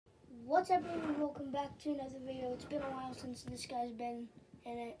What's up, everyone? Welcome back to another video. It's been a while since this guy's been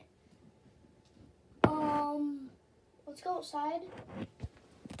in it. Let's go outside.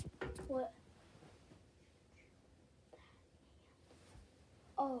 What?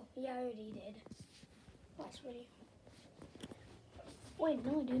 Oh, yeah, I already did. Last video. Wait,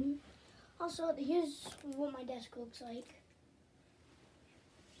 no, I didn't. Also, here's what my desk looks like.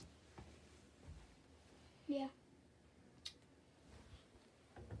 Yeah.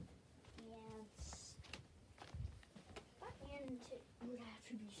 And it would have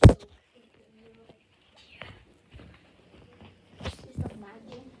to be so big. Yeah. Just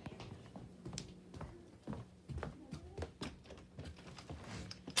imagine.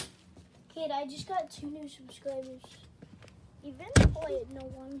 Kid, I just got 2 new subscribers. Even No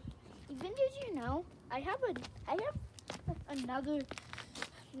one. did you know I have another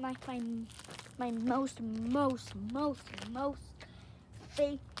my most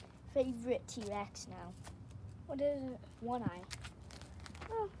favorite T-Rex now. What is it? One Eye.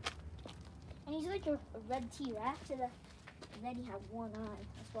 Oh. And he's like a red T-Rex and then he had one eye.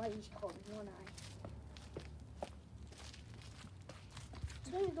 That's why he's called One Eye.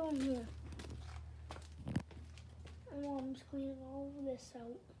 So I'm going here. My mom's cleaning all of this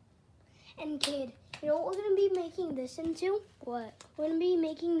out. And kid, you know what we're gonna be making this into? What? We're gonna be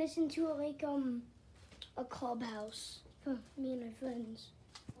making this into like a clubhouse for me and my friends.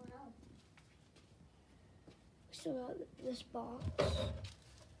 Wow. Still got this box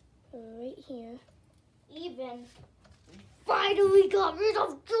right here. Even Finally got rid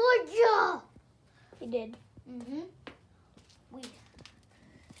of Georgia. We did.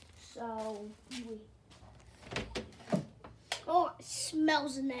 Oh, it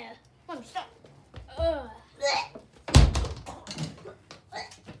smells in there. Oh, stop. Ugh.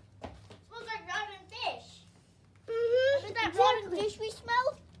 Smells like rotten fish. Mm-hmm. Remember that rotten fish we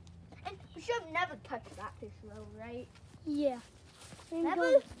smelled? And we should have never touched that fish though, right? Yeah.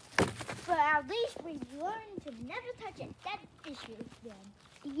 Never. But at least we learned to never touch a dead fish again.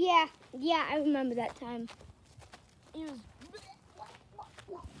 Yeah, I remember that time. It was.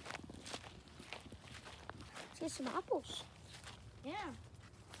 Let's get some apples. Yeah.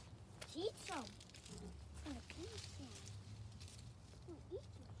 Let's eat some.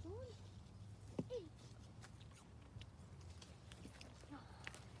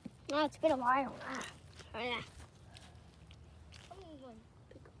 Oh, it's been a while. Oh, yeah. I'm going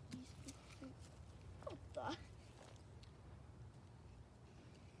to pick up these fish. Oh, God.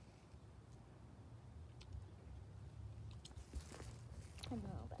 Oh, no,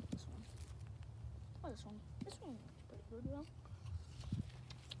 I'll bet this one. Oh, this one. This one looks pretty good, though.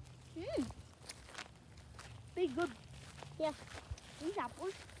 Pretty good. Yeah. These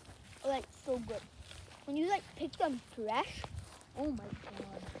apples are like so good. When you like pick them fresh, oh my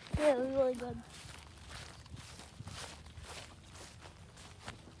God. Yeah, it was really good.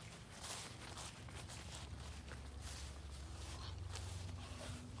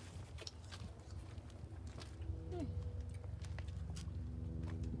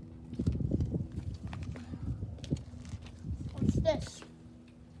 What's this?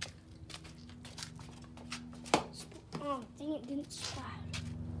 Oh, dang it, didn't splash.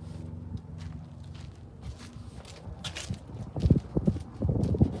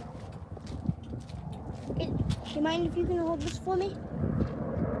 Do you mind if you can hold this for me?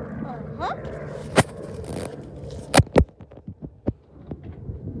 Uh-huh.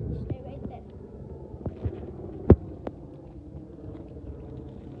 Stay right there.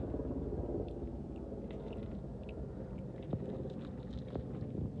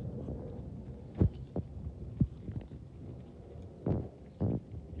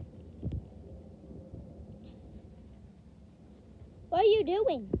 What are you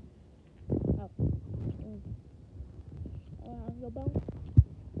doing? Oh. Go bone.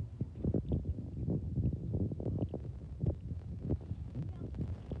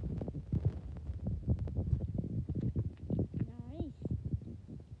 Nice.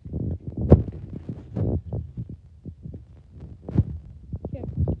 Here.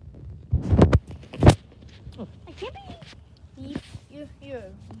 I can't believe you're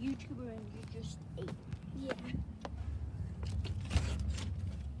a YouTuber and you just ate. Yeah.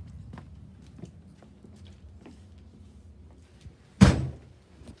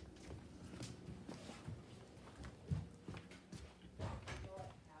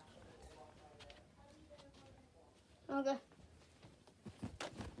 Okay.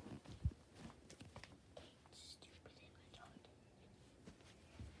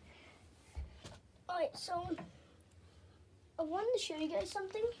 Alright, so I wanted to show you guys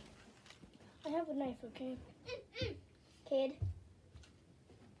something. I have a knife, okay? Kid.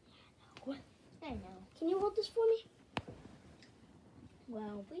 Can you hold this for me?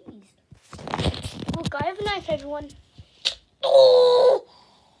 Well, please. Look, I have a knife, everyone. Oh!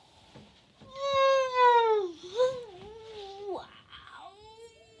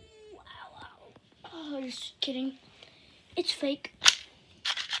 Oh, just kidding. It's fake.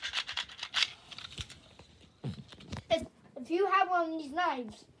 If you have one of these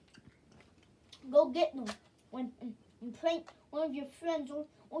knives, go get them and prank one of your friends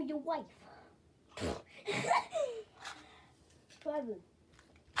or your wife. Probably.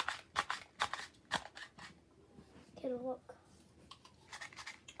 Get a look.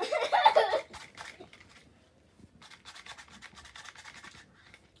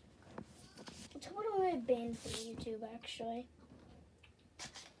 Someone will get banned from YouTube, actually.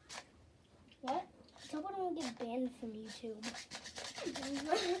 What? Someone will get banned from YouTube.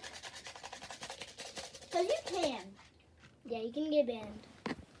 Because you can. Yeah, you can get banned.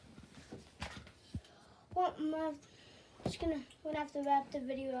 Well, we're gonna have to wrap the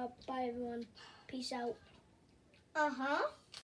video up. Bye, everyone. Peace out. Uh-huh.